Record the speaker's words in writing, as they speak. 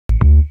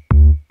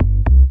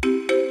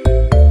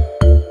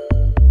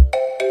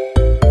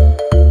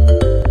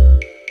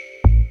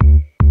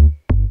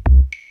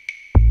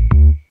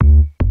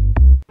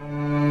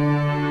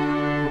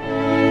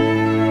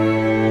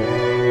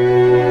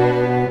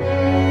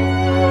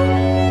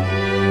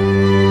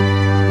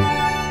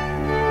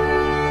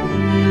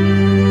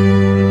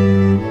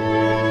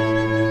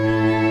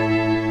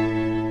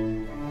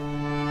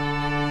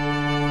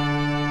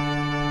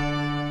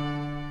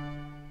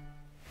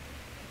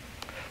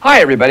Hi,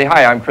 everybody.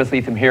 Hi, I'm Chris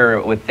Lethem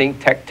here with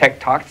ThinkTech Tech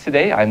Talks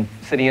today. I'm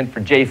sitting in for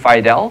Jay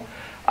Fidel.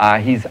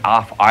 He's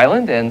off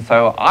island, and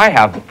so I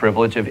have the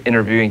privilege of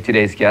interviewing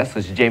today's guest,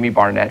 which is Jami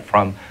Barnett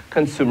from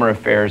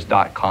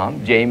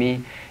ConsumerAffairs.com.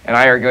 Jami and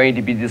I are going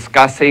to be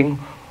discussing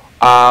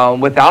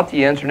without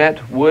the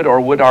internet, would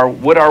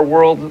our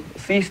world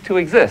cease to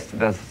exist?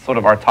 That's sort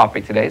of our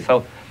topic today.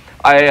 So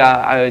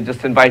I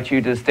just invite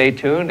you to stay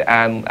tuned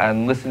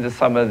and listen to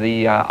some of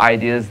the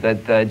ideas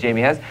that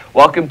Jami has.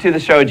 Welcome to the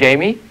show,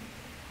 Jami.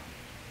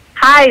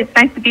 Hi, it's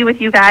nice to be with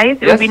you guys.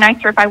 It would be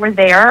nicer if I were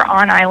there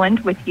on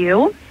island with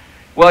you.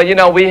 Well, you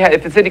know,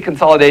 if it's any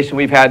consolidation,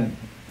 we've had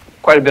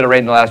quite a bit of rain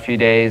in the last few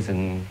days,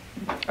 and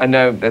I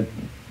know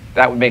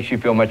that would make you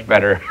feel much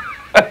better.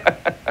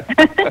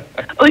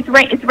 Oh,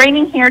 it's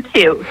raining here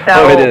too. So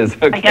oh, it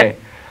is. Okay.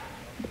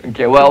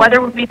 Okay. Well, the weather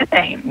would be the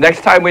same.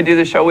 Next time we do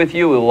the show with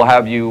you, we'll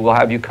have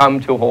you come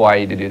to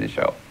Hawaii to do the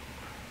show.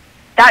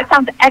 That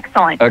sounds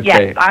excellent. Okay.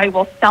 Yes, I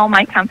will sell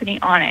my company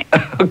on it.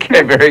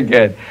 Okay, very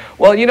good.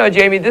 Well, you know,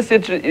 Jami, this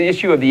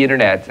issue of the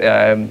internet,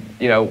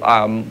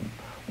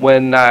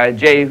 when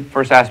Jay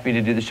first asked me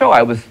to do the show,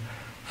 I was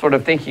sort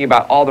of thinking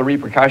about all the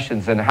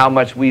repercussions and how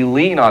much we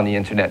lean on the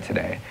internet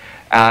today.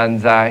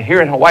 And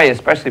here in Hawaii,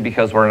 especially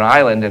because we're an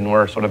island and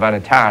we're sort of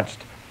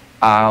unattached,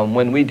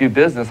 when we do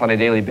business on a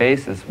daily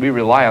basis, we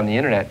rely on the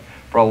internet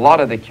for a lot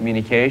of the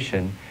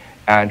communication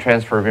and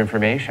transfer of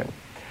information.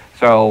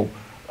 So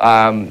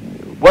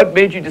what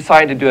made you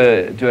decide to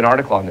do an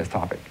article on this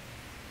topic?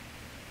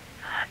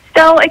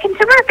 So at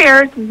Consumer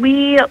Affairs,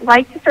 we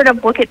like to sort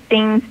of look at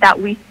things that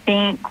we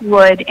think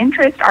would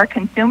interest our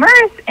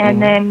consumers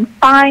and then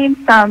find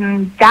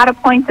some data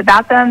points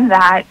about them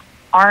that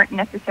aren't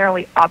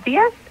necessarily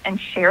obvious and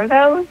share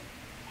those.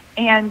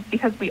 And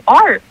because we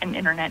are an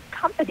internet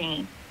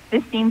company,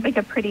 this seems like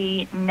a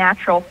pretty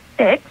natural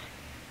fit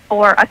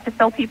for us to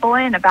fill people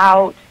in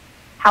about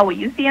how we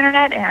use the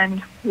internet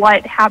and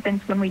what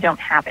happens when we don't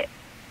have it.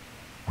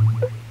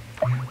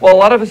 Well, a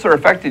lot of us are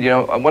affected. You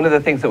know, one of the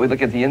things that we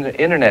look at the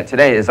internet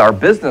today is our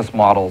business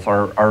models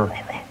are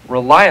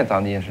reliant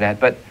on the internet.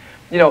 But,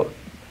 you know,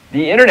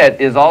 the internet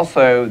is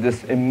also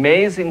this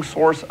amazing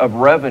source of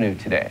revenue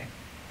today.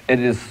 It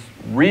is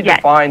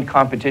redefined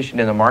competition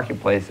in the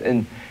marketplace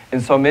in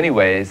so many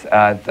ways.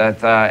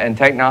 And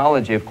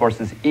technology, of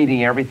course, is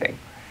eating everything.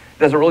 It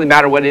doesn't really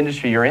matter what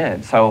industry you're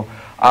in. So,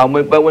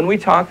 but when we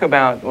talk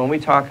about the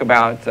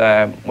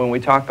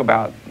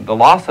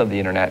loss of the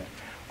internet,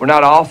 we're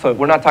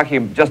not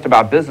talking just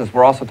about business.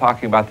 We're also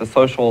talking about the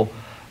social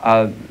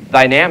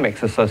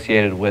dynamics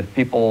associated with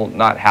people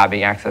not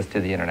having access to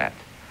the internet.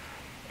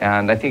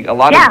 And I think a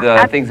lot of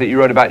the things that you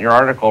wrote about in your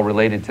article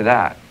related to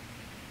that.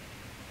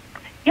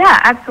 Yeah,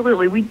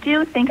 absolutely. We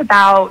do think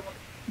about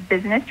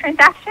business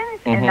transactions,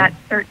 and that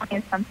certainly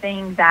is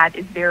something that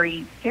is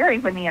very scary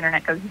when the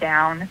internet goes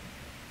down.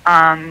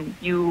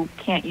 You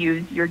can't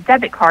use your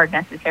debit card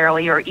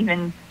necessarily, or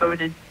even go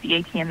to the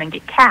ATM and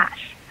get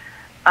cash.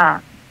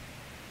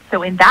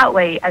 So in that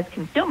way, as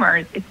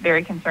consumers, it's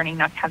very concerning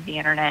not to have the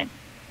internet.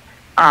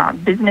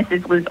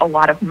 Businesses lose a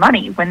lot of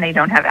money when they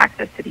don't have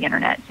access to the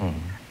internet.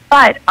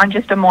 But on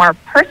just a more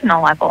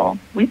personal level,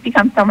 we've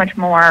become so much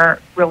more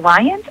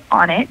reliant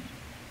on it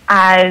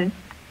as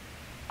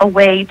a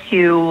way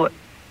to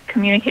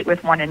communicate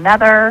with one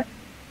another.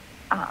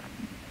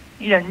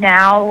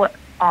 Now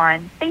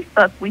on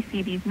Facebook, we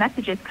see these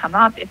messages come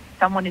up if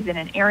someone is in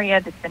an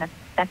area that's been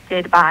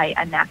affected by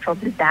a natural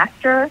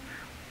disaster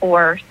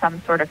or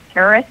some sort of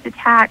terrorist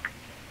attack.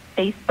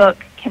 Facebook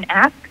can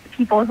ask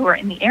people who are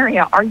in the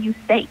area, are you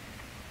safe?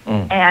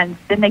 And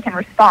then they can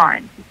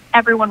respond.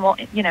 Everyone will,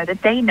 that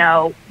they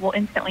know, will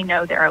instantly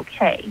know they're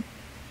okay.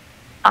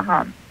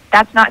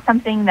 That's not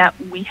something that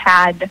we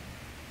had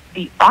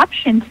the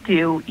option to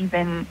do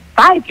even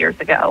 5 years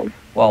ago.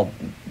 Well,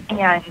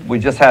 and we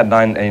just had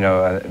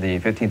the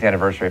 15th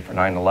anniversary for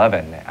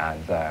 9/11,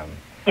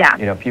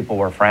 and people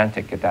were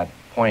frantic at that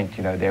point.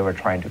 They were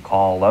trying to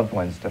call loved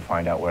ones to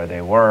find out where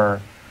they were.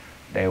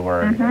 They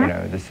were,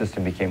 the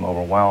system became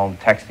overwhelmed.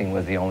 Texting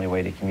was the only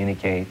way to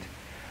communicate,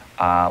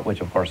 which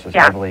of course is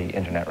heavily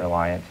internet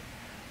reliant.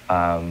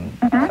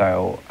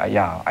 So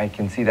I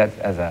can see that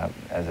as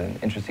an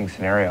interesting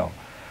scenario.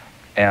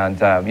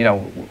 And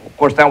of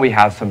course, now we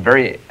have some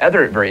very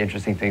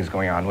interesting things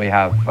going on. We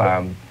have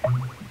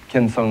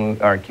Kim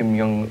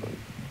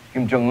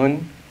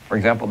Jong-un, for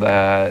example,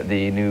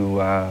 the new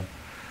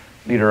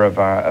leader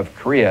of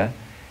Korea,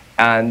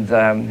 and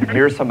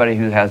here's somebody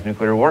who has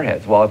nuclear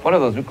warheads. Well, if one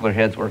of those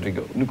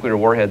nuclear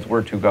warheads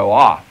were to go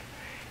off,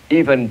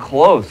 even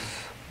close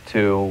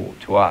to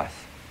us,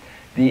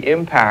 the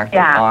impact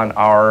on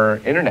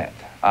our internet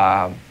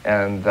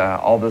and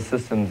all the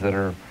systems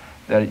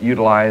that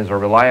utilize or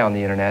rely on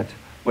the internet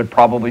would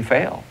probably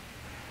fail.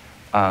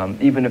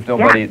 Even if there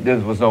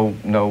was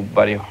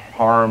nobody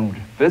harmed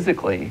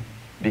physically,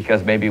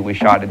 because maybe we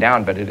shot it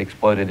down, but it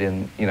exploded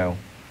in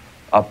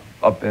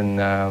up in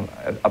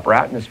upper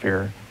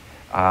atmosphere.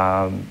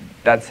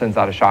 That sends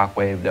out a shock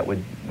wave that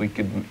we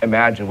could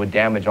imagine would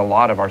damage a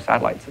lot of our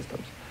satellite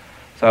systems.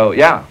 So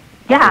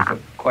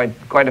it's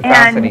quite a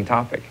fascinating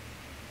topic.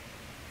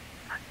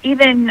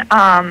 even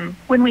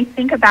when we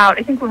think about,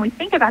 I think when we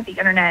think about the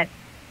internet,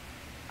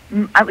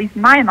 at least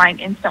my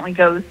mind instantly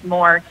goes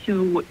more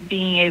to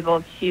being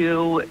able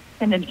to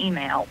send an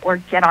email or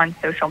get on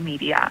social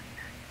media.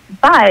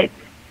 But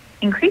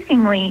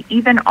increasingly,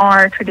 even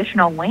our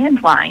traditional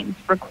landlines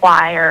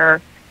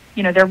require,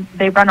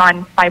 they run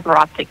on fiber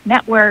optic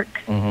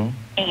networks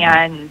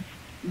and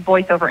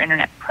voice over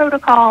internet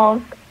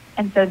protocols.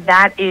 And so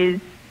that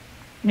is,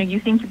 you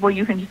think, well,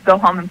 you can just go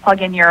home and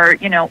plug in your,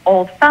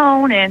 old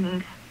phone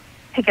and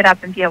pick it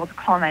up and be able to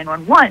call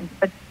 911.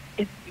 But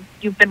if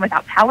you've been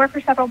without power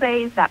for several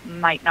days, that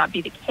might not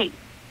be the case.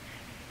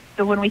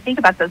 So when we think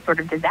about those sort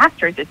of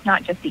disasters, it's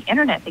not just the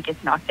internet that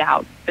gets knocked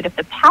out, but if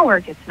the power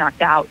gets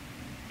knocked out,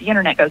 the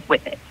internet goes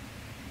with it.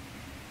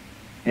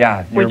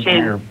 Yeah,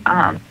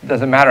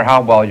 doesn't matter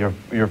how well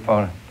your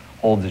phone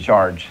holds a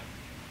charge.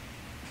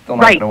 It's still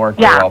not going to work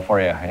very well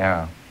for you.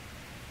 Yeah.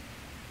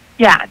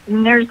 Yeah,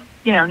 and there's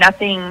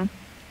nothing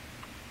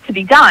to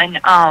be done.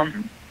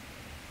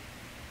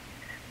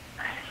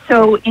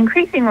 So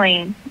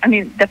increasingly,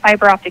 the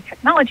fiber optic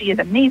technology is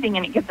amazing,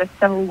 and it gives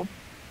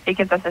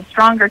us a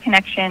stronger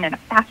connection and a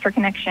faster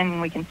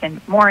connection. We can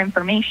send more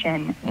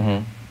information,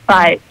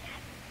 but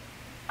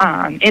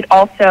it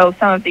also,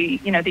 some of the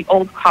the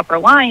old copper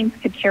lines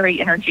could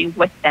carry energy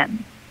with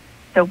them.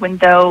 So when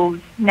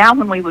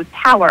we lose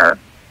power,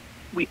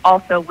 we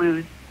also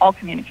lose all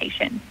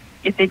communication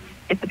if the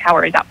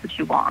power is out for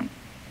too long.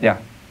 Yeah,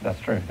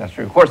 that's true. That's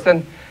true. Of course,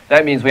 then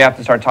that means we have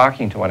to start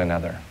talking to one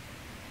another,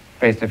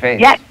 face to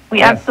face. Yes,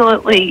 we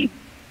absolutely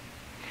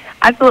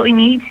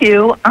need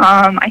to.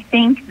 I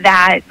think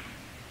that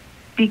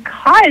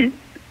because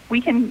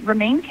we can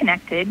remain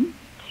connected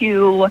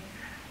to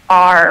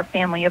our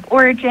family of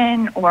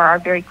origin or our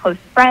very close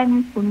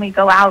friends, when we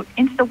go out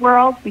into the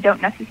world, we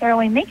don't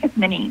necessarily make as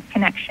many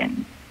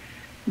connections.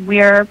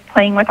 We're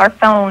playing with our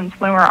phones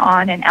when we're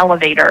on an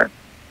elevator.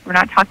 We're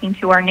not talking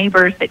to our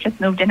neighbors that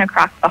just moved in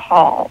across the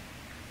hall.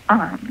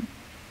 And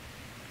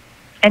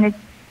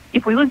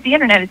if we lose the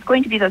internet, it's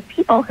going to be those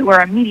people who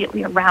are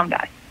immediately around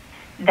us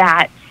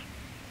that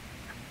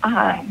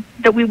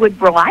we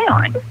would rely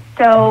on.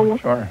 So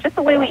just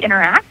the way we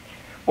interact.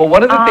 Well,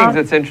 one of the things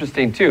that's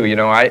interesting too,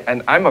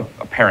 I'm a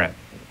parent,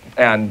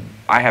 and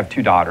I have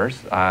two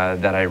daughters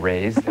that I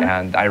raised,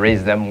 and I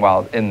raised them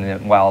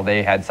while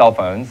they had cell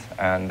phones,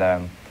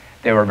 and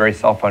they were very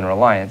cell phone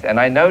reliant. And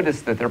I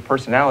noticed that their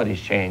personalities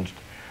changed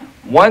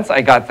once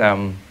I got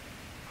them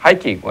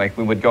hiking. Like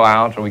we would go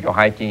out or we go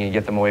hiking and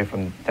get them away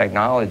from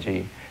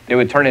technology, they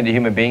would turn into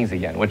human beings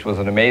again, which was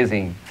an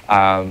amazing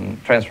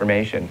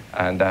transformation.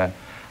 And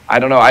I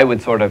don't know, I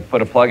would sort of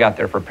put a plug out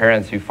there for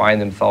parents who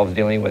find themselves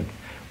dealing with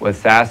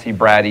sassy,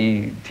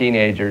 bratty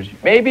teenagers.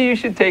 Maybe you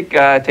should take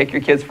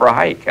your kids for a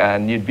hike,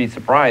 and you'd be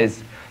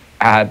surprised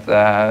at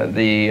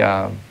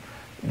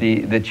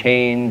the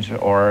change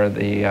or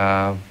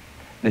the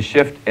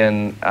shift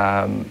in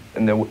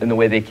the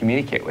way they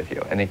communicate with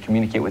you, and they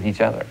communicate with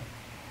each other.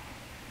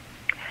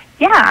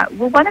 Yeah,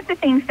 well, one of the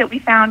things that we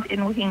found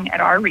in looking at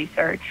our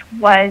research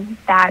was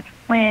that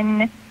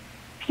when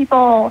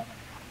people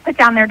put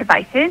down their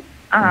devices,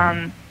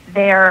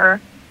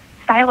 their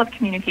style of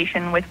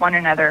communication with one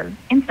another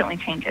instantly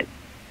changes.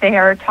 They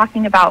are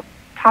talking about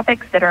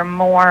topics that are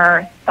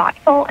more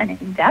thoughtful and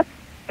in-depth.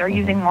 They're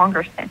using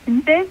longer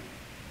sentences.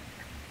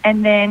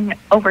 And then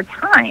over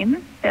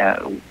time,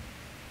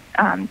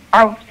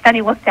 our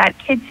study looked at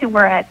kids who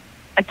were at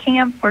a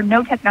camp where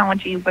no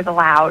technology was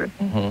allowed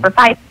for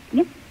 5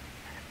 days,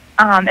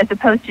 as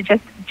opposed to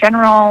just the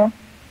general,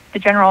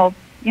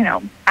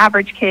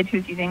 average kid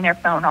who's using their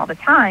phone all the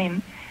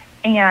time.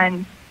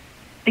 And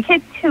the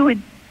kids who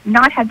had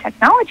not had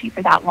technology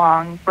for that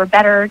long were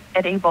better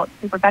able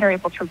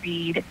to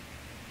read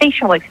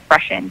facial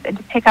expressions and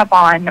to pick up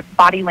on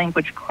body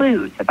language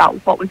clues about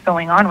what was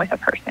going on with a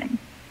person.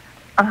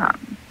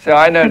 So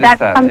I noticed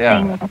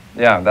that.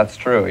 Yeah, that's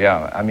true.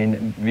 Yeah, I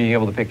mean, being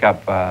able to pick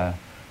up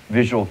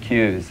visual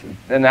cues,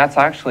 and that's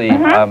actually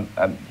a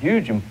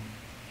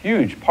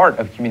huge part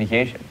of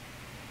communication.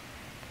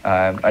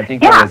 I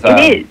think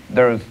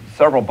there was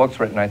several books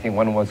written. I think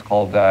one was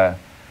called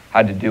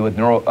had to do with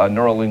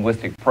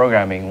neuro-linguistic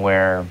programming,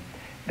 where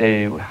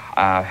they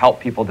help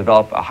people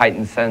develop a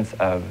heightened sense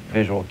of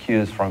visual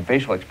cues from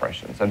facial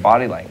expressions and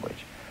body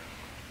language.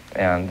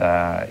 And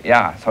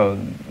so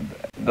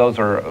those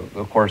are,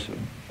 of course,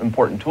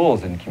 important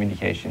tools in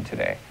communication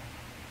today.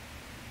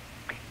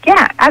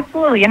 Yeah,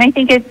 absolutely. And I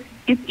think it's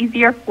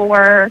easier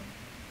for,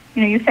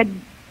 you said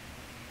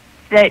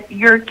that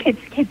your kids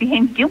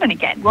became human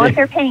again. Well, if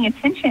they're paying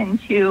attention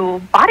to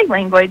body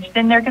language,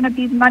 then they're going to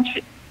be much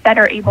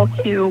better able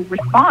to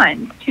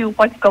respond to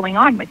what's going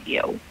on with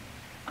you,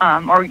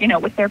 or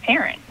with their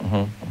parents.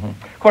 Of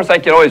course, I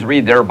could always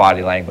read their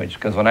body language,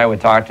 because when I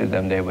would talk to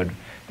them, they would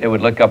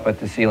look up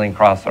at the ceiling,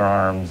 cross their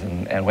arms,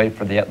 and wait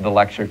for the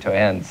lecture to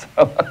end.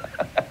 So.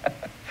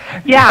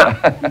 Yeah.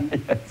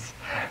 Yes.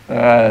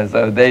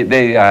 So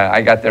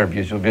I got their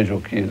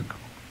visual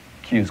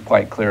cues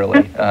quite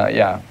clearly.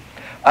 Yeah.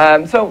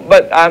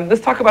 But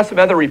let's talk about some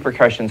other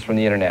repercussions from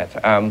the internet.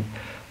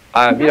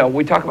 You know,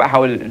 we talk about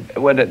how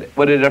would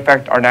it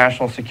affect our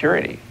national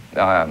security?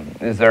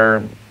 Is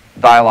there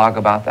dialogue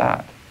about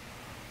that?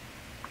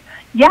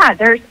 Yeah,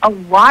 there's a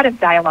lot of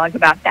dialogue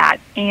about that.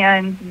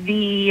 And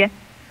the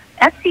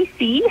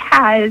FCC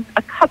has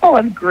a couple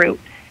of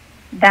groups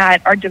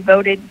that are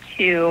devoted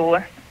to,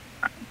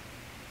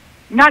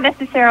 not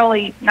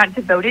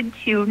devoted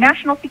to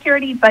national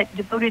security, but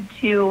devoted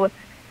to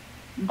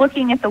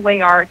looking at the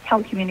way our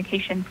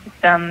telecommunication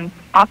systems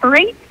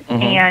operate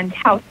and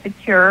how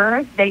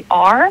secure they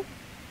are.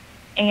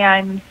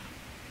 And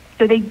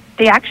so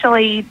they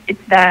actually,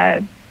 it's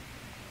the,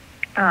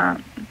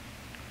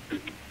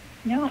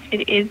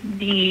 it is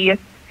the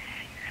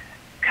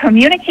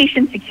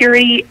Communication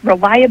Security,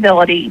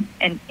 Reliability,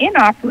 and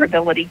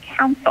Interoperability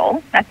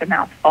Council. That's a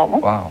mouthful.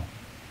 Wow.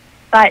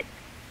 But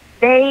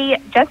they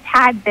just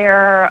had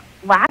their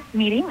last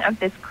meeting of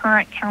this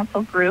current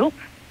council group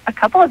a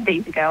couple of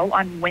days ago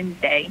on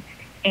Wednesday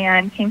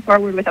and came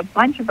forward with a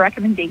bunch of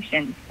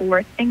recommendations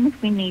for things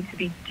we need to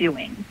be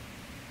doing.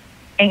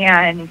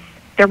 And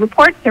their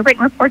written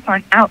reports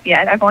aren't out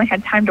yet. I've only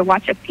had time to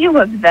watch a few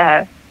of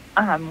the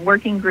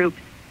working group's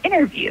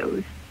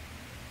interviews.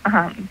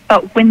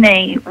 But when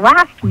they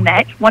last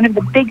met, one of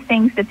the big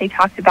things that they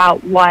talked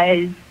about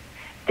was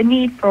the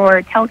need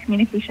for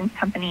telecommunications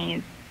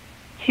companies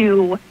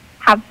to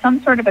have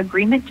some sort of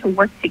agreement to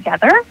work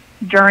together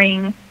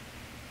during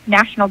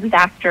national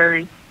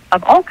disasters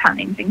of all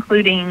kinds,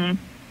 including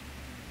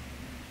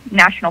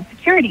national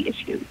security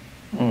issues,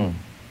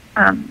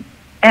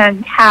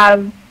 and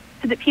have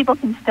so that people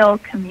can still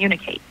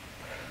communicate.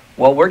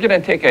 Well, we're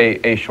going to take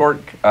a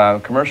short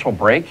commercial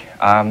break.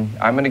 I'm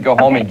going to go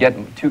home and get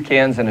 2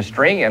 cans and a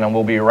string, and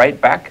we'll be right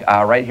back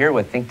right here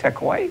with ThinkTech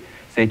Hawaii.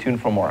 Stay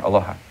tuned for more.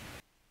 Aloha.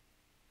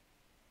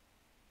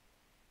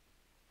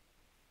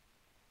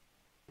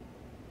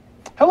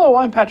 Hello,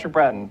 I'm Patrick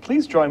Bratton.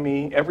 Please join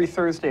me every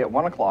Thursday at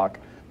 1 o'clock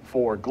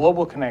for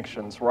Global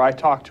Connections, where I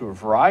talk to a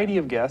variety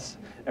of guests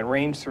and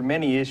range through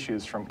many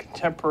issues from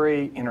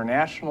contemporary,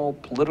 international,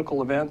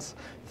 political events,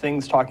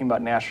 things talking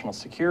about national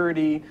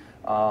security,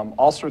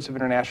 all sorts of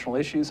international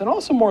issues, and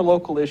also more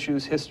local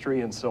issues, history,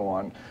 and so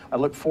on. I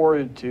look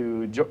forward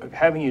to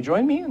having you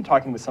join me and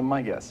talking with some of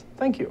my guests.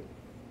 Thank you.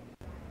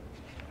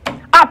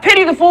 I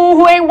pity the fool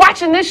who ain't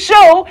watching this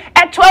show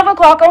at 12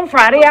 o'clock on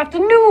Friday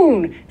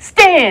afternoon.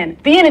 Stan,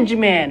 the Energy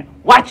Man,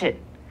 watch it.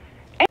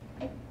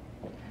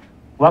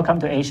 Welcome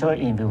to Asia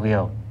in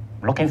Review.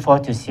 Looking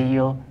forward to see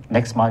you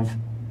next month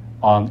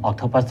on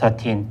October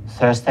 13th,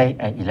 Thursday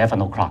at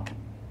 11 o'clock.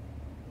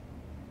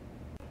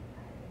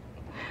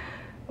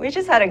 We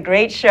just had a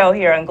great show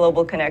here on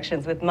Global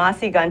Connections with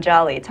Masi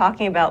Ganjali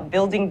talking about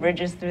building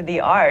bridges through the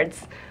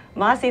arts.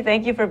 Masi,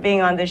 thank you for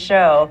being on the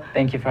show.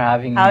 Thank you for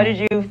having me. How did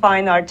you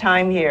find our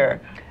time here?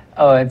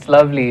 Oh, it's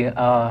lovely.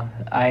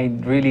 I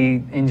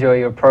really enjoy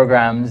your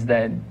programs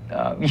that,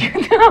 oh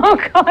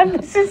God,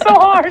 this is so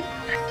hard.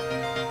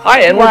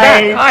 Hi, and we're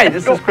back. Hi,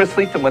 this is Chris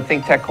Lethem with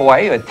ThinkTech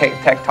Hawaii with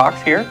Tech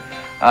Talks here.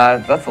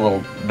 That's a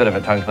little bit of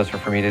a tongue twister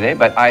for me today,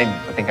 but I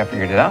think I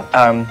figured it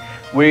out.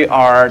 We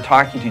are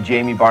talking to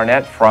Jami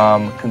Barnett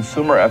from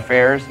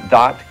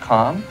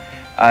ConsumerAffairs.com.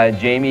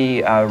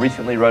 Jami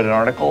recently wrote an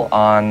article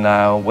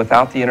on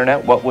without the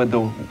internet, what would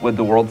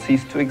the world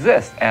cease to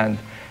exist? And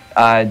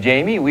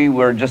Jami, we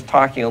were just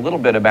talking a little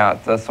bit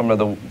about some of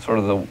the sort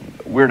of the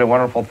weird and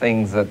wonderful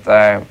things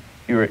that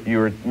you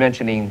were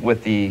mentioning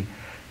with the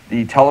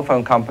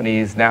telephone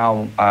companies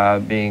now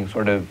being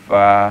sort of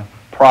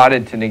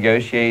prodded to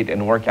negotiate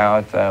and work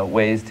out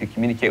ways to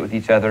communicate with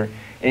each other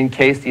in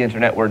case the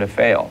internet were to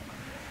fail.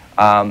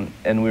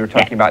 And we were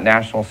talking about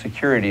national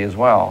security as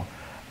well.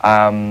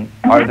 Is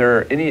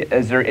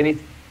there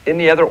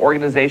any other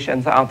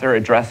organizations out there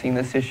addressing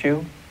this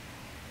issue?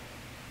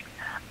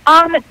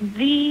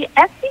 The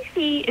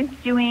FCC is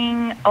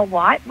doing a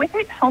lot with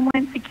it.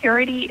 Homeland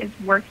Security is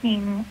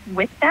working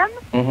with them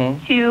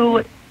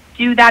to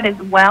do that as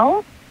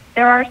well.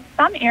 There are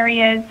some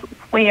areas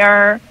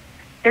where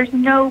there's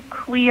no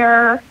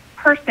clear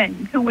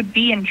person who would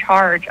be in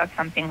charge of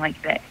something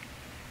like this.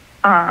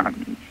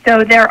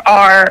 So there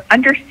are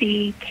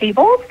undersea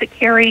cables that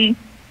carry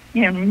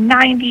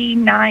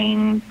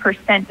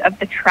 99% of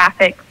the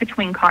traffic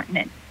between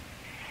continents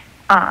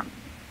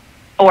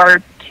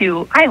or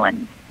to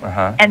islands.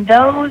 And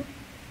those,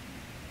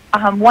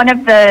 one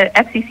of the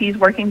FCC's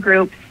working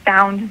groups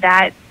found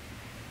that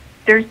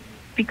there's,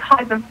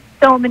 because of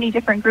so many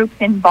different groups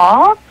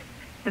involved,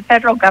 the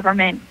federal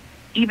government,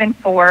 even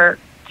for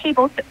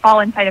cables that fall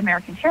inside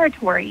American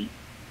territory,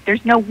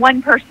 there's no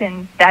one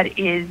person that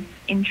is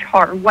in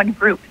charge, one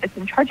group that's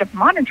in charge of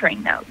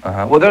monitoring those.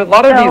 Well, a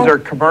lot of these are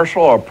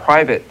commercial or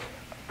private,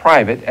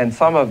 and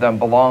some of them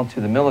belong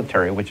to the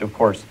military, which of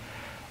course,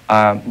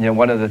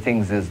 one of the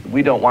things is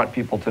we don't want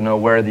people to know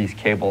where these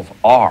cables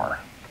are,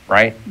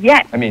 right?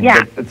 Yes. I mean,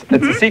 it's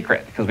a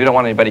secret because we don't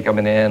want anybody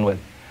coming in with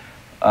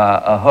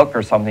a hook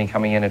or something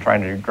coming in and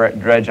trying to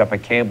dredge up a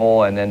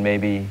cable and then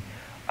maybe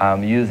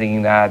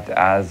using that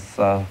as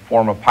a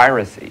form of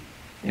piracy.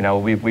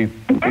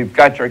 We've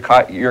got your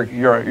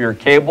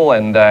cable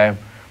and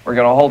we're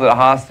going to hold it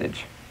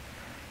hostage.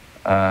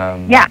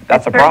 Yeah,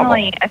 that's it's a problem.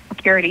 certainly a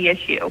security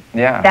issue.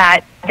 Yeah.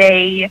 That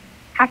they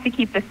have to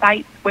keep the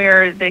sites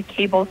where the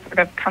cables sort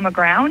of come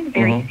aground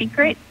very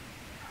secret,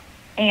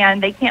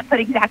 and they can't put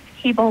exact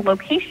cable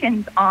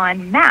locations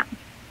on maps.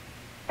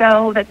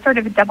 So that's sort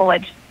of a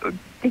double-edged.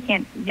 They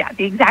can't. Yeah,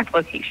 the exact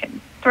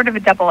location. Sort of a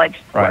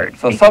double-edged sword. Right.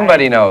 So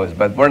somebody knows,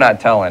 but we're not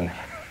telling.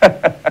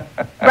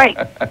 Right.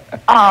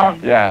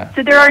 Yeah.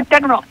 So there are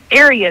general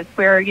areas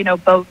where,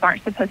 boats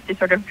aren't supposed to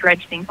sort of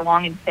dredge things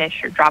along and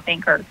fish or drop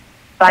anchor.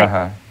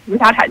 But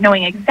without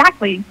knowing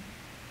exactly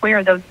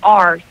where those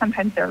are,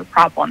 sometimes there are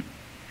problems.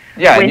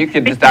 Yeah, and you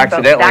could just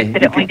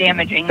accidentally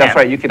damaging That's them.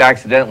 right. You could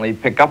accidentally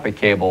pick up a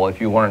cable if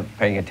you weren't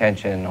paying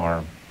attention,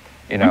 or,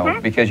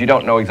 because you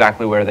don't know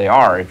exactly where they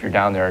are. If you're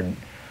down there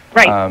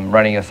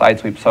running a side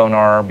sweep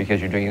sonar because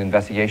you're doing an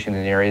investigation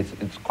in the area,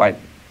 it's quite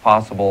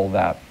possible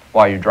that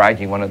while you're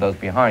dragging one of those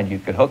behind, you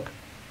could hook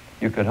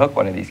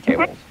one of these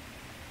cables.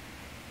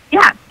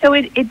 Yeah, so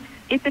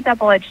it's a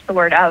double-edged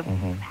sword of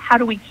how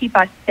do we keep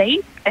us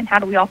safe, and how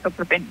do we also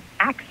prevent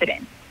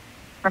accidents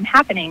from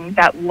happening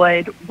that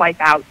would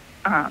wipe out,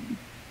 a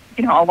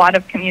lot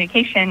of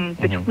communication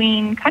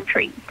between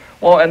countries.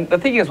 Well, and the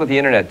thing is with the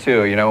internet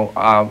too,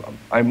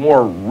 a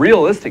more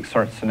realistic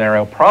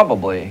scenario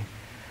probably,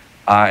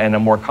 and a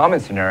more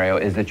common scenario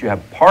is that you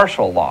have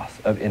partial loss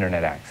of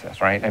internet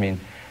access, right? I mean,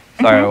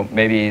 so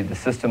maybe the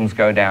systems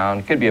go down.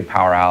 It could be a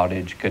power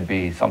outage, could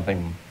be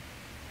something,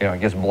 it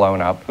gets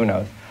blown up, who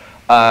knows.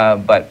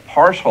 But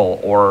partial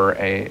or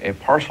a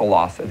partial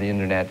loss of the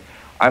internet,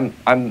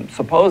 I'm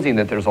supposing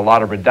that there's a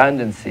lot of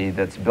redundancy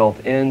that's built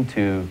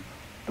into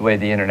the way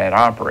the internet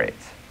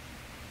operates.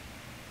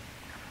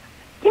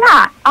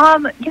 Yeah,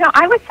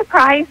 I was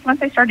surprised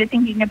once I started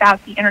thinking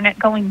about the internet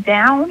going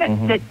down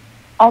that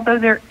although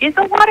there is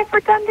a lot of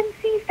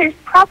redundancies, there's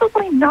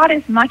probably not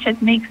as much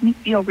as makes me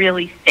feel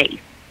really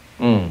safe.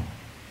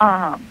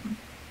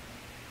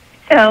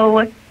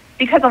 So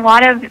because a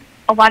lot of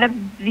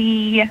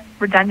the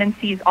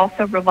redundancies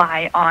also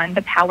rely on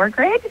the power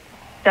grid.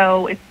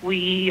 So if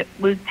we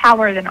lose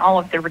power, then all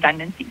of the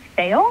redundancies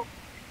fail.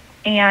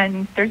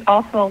 And there's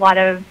also a lot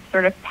of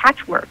sort of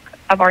patchwork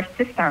of our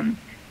system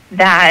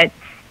that,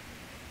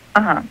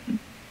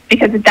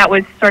 because that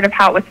was sort of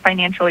how it was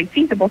financially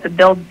feasible to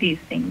build these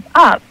things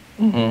up.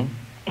 And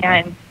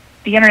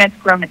the internet's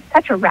grown at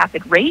such a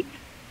rapid rate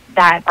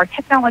that our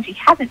technology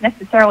hasn't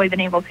necessarily been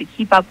able to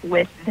keep up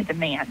with the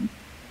demand.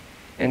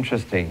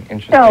 Interesting.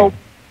 So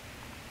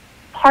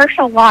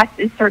partial loss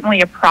is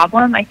certainly a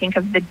problem. I think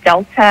of the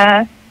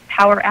Delta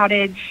power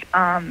outage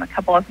a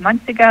couple of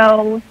months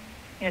ago.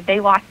 They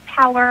lost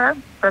power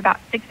for about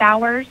 6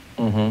 hours.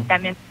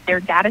 That meant their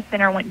data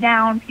center went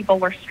down. People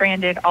were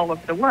stranded all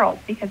over the world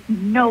because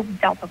no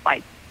Delta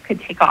flights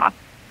could take off.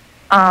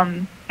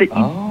 But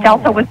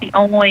Delta was the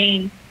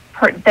only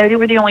they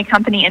were the only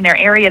company in their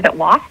area that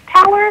lost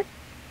power.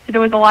 So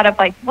there was a lot of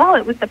it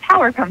was the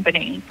power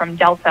company from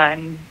Delta,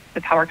 and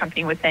the power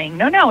company was saying,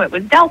 no, it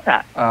was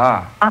Delta.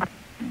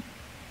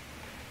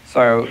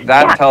 So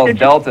that tells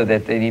Delta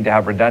that they need to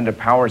have redundant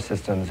power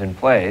systems in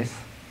place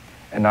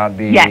and not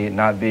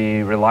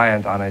be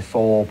reliant on a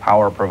sole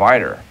power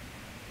provider.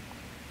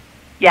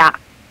 Yeah.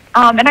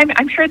 And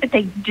I'm sure that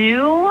they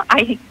do.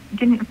 I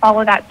didn't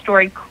follow that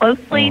story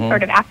closely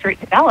sort of after it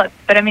developed,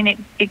 but I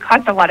mean, it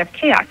caused a lot of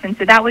chaos. And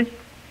so that was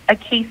a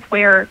case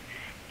where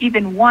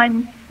even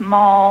one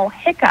small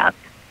hiccup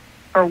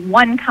for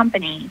one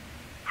company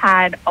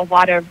had a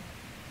lot of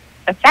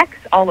effects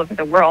all over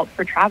the world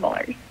for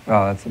travelers.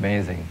 Oh, that's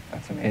amazing.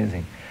 That's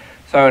amazing.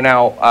 So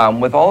now,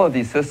 with all of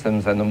these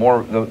systems, and the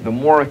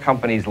more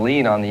companies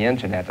lean on the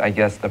internet, I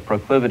guess the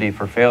proclivity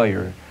for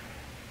failure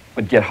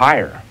would get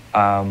higher.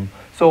 What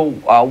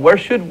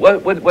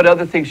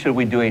other things should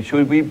we be doing?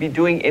 Should we be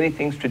doing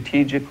anything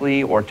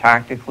strategically or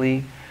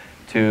tactically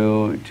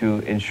to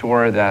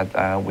ensure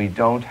that we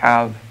don't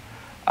have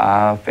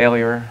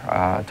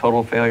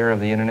total failure of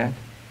the internet?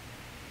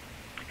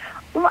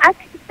 Well, as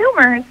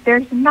consumers,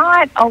 there's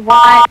not a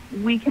lot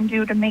we can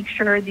do to make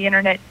sure the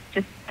internet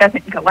just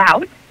doesn't go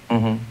out.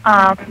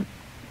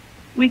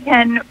 We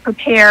can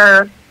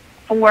prepare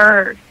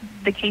for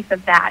the case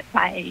of that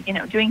by,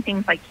 doing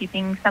things like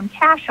keeping some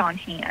cash on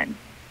hand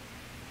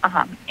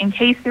in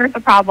case there's a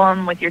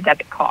problem with your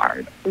debit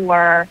card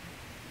or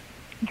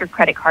your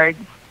credit cards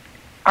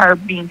are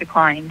being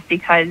declined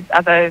because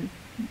of an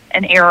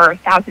error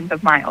thousands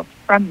of miles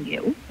from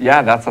you.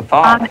 Yeah, that's a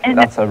thought.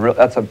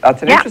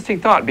 That's an interesting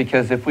thought,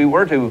 because if we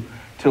were to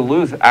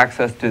lose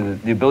access to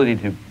the ability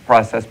to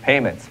process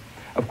payments,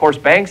 of course,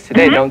 banks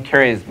today don't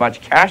carry as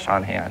much cash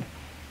on hand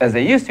as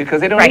they used to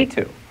because they don't need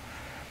to.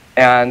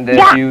 And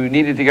if you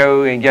needed to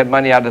go and get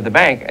money out of the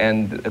bank,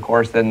 and of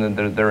course, then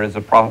there is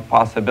a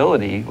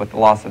possibility with the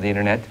loss of the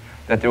internet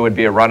that there would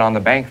be a run on the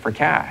bank for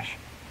cash.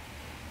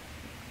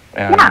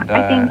 And,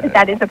 I think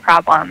that is a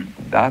problem.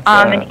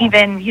 And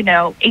even,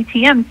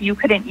 ATMs, you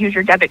couldn't use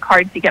your debit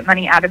card to get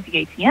money out of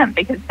the ATM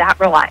because that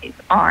relies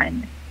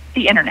on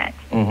the internet.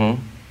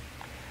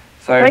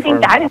 So I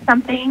think that is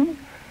something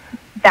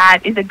that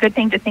is a good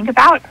thing to think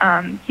about.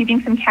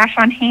 Keeping some cash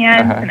on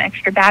hand, some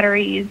extra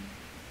batteries,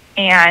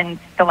 and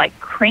the like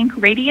crank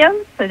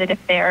radios, so that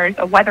if there's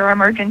a weather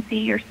emergency,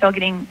 you're still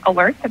getting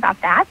alerts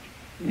about that.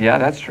 Yeah,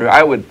 that's true.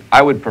 I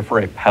would prefer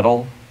a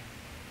pedal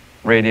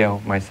radio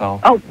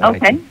myself. Oh, that I okay.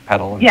 can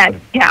pedal Yeah,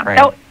 instead of yeah. crank.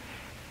 So,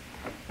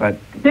 But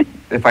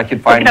if I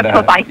could find hook it up to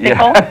a bicycle.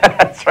 Yeah,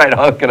 that's right.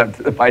 I'll hook it up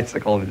to the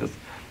bicycle and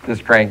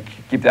just crank,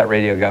 keep that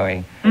radio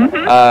going.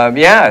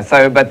 Yeah.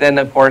 So, but then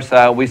of course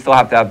we still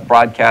have to have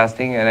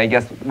broadcasting, and I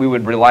guess we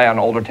would rely on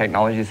older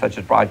technologies such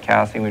as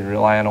broadcasting. We'd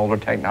rely on older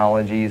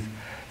technologies,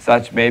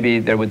 such maybe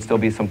there would still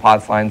be some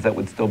POTS lines that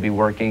would still be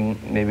working.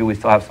 Maybe we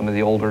still have some of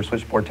the older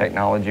switchboard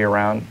technology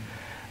around.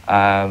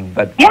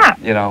 But yeah,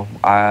 you know,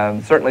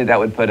 certainly that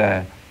would put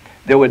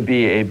there would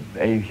be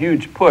a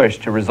huge push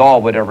to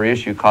resolve whatever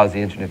issue caused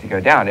the internet to go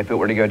down. If it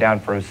were to go down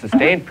for a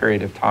sustained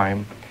period of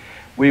time,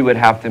 we would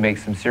have to make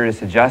some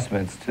serious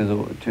adjustments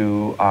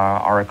to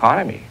our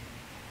economy.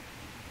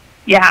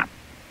 Yeah,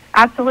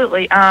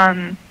 absolutely.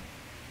 And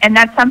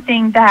that's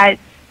something that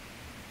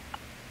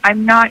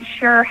I'm not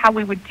sure how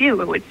we would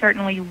do. It would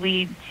certainly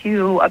lead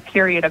to a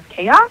period of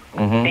chaos,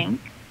 I think,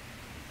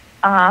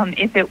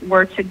 if it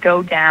were to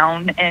go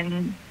down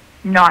and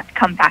not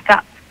come back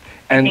up.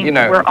 And you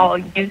know, we're all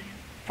used.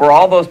 For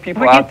all those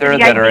people out there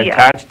that are idea.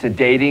 attached to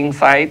dating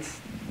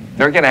sites,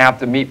 they're going to have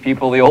to meet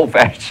people the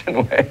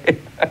old-fashioned way.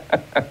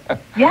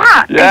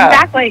 Yeah,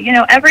 exactly. You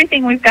know,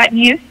 everything we've gotten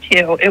used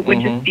to, it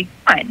would just be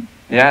fun.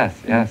 Yes,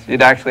 yes.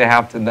 You'd actually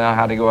have to know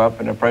how to go up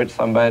and approach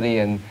somebody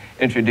and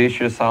introduce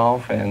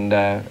yourself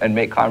and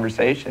make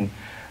conversation.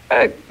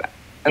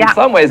 In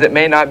some ways, it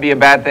may not be a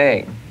bad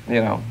thing,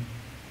 you know.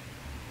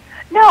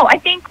 No, I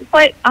think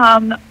what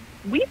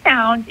we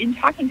found in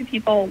talking to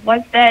people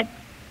was that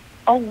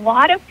a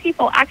lot of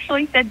people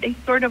actually said they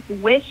sort of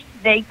wished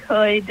they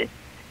could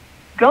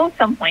go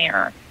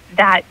somewhere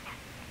that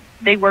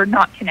they were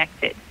not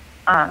connected.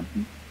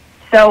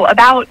 So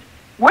about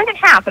more than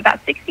half,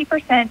 about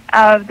 60%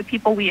 of the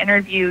people we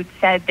interviewed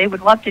said they would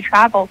love to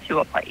travel to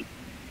a place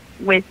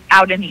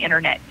without any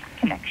internet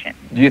connection.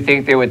 Do you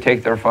think they would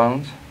take their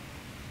phones?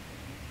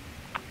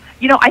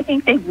 You know, I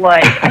think they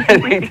would. I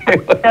think we've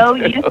become so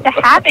used to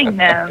having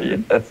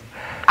them. Yes.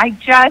 I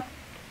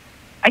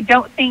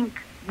don't think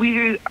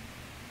we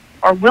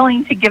are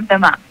willing to give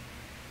them up.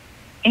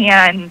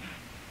 And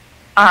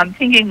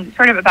thinking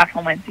sort of about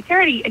Homeland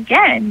Security,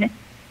 again,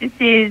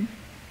 there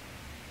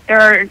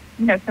are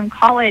some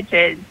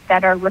colleges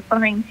that are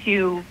referring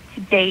to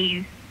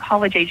today's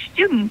college-age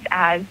students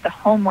as the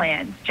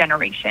Homeland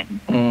generation.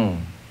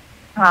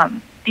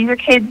 These are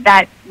kids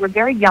that were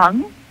very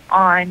young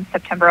on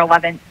September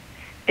 11th.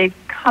 They've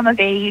come of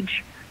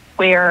age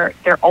where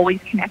they're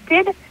always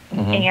connected,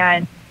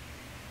 and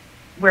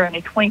we're in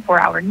a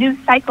 24-hour news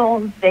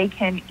cycle. They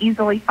can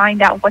easily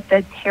find out what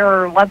the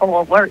terror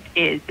level alert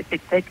is, if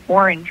it's at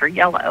orange or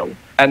yellow.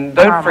 And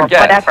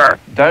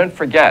don't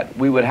forget,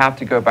 we would have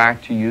to go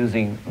back to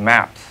using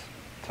maps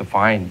to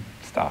find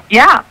stuff.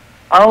 Yeah.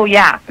 Oh,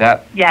 yeah.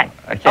 Yes.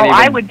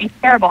 I would be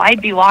terrible.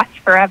 I'd be lost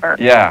forever.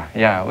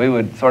 Yeah. We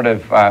would sort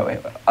of,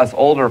 us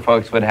older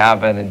folks would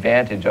have an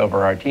advantage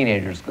over our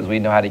teenagers because we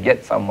know how to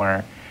get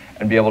somewhere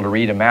and be able to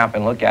read a map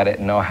and look at it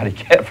and know how to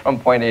get from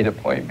point A to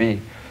point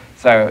B.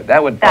 So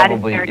that would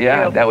probably,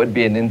 that would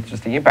be an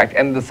interesting impact.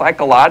 And the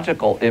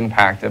psychological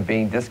impact of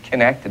being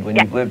disconnected when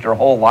you've lived your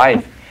whole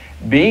life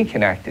being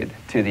connected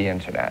to the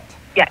internet.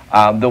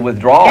 The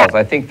withdrawals,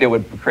 I think they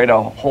would create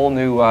a whole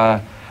new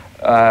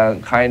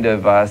kind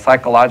of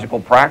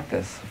psychological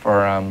practice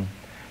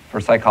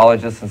for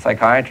psychologists and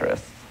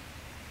psychiatrists.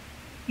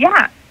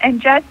 Yeah,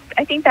 and I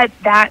think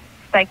that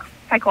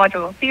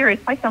psychological fear is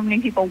why so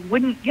many people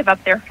wouldn't give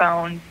up their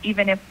phones,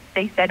 even if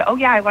they said, oh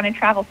yeah, I want to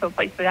travel to a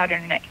place without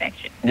internet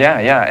connection.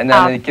 Yeah, and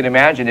then you can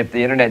imagine if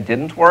the internet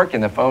didn't work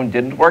and the phone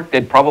didn't work,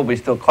 they'd probably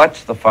still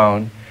clutch the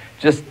phone,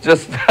 just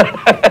just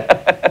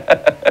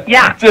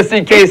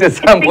in case at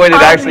some point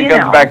it actually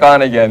comes back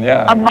on again.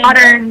 A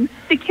modern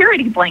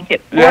security blanket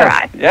for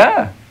us.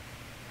 Yeah,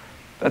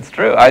 that's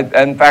true.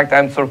 In fact,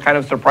 I'm kind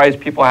of surprised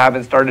people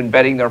haven't started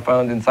embedding their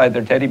phones inside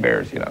their teddy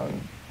bears,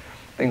 and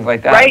things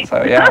like that. Right.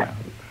 So it's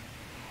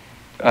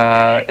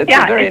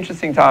a very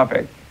interesting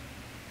topic.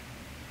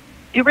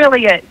 It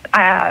really is.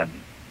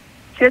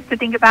 Just to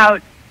think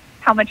about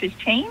how much has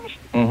changed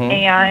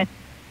and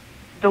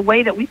the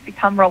way that we've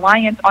become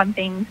reliant on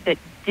things that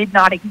did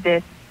not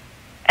exist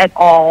at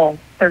all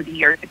 30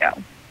 years ago.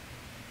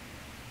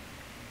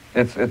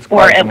 It's or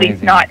quite at amazing.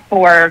 Least not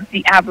for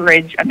the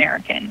average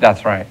American.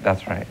 That's right.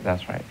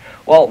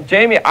 Well,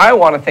 Jamie, I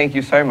want to thank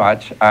you so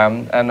much,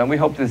 and we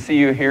hope to see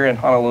you here in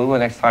Honolulu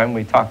next time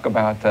we talk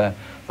about the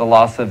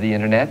loss of the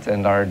internet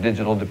and our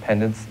digital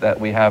dependence that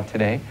we have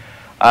today.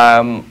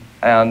 I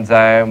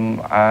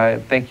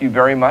thank you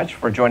very much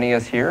for joining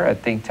us here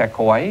at ThinkTech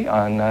Hawaii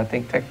on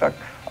ThinkTech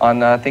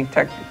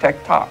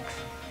Tech Talks.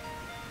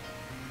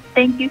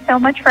 Thank you so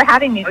much for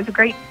having me. It was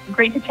great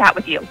to chat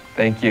with you.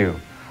 Thank you.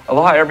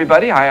 Aloha,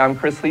 everybody. Hi, I'm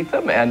Chris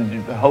Lethem,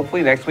 and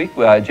hopefully next week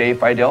Jay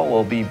Fidel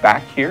will be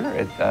back here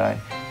at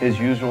his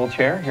usual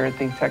chair here at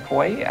ThinkTech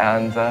Hawaii,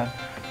 and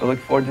we look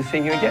forward to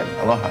seeing you again.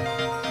 Aloha.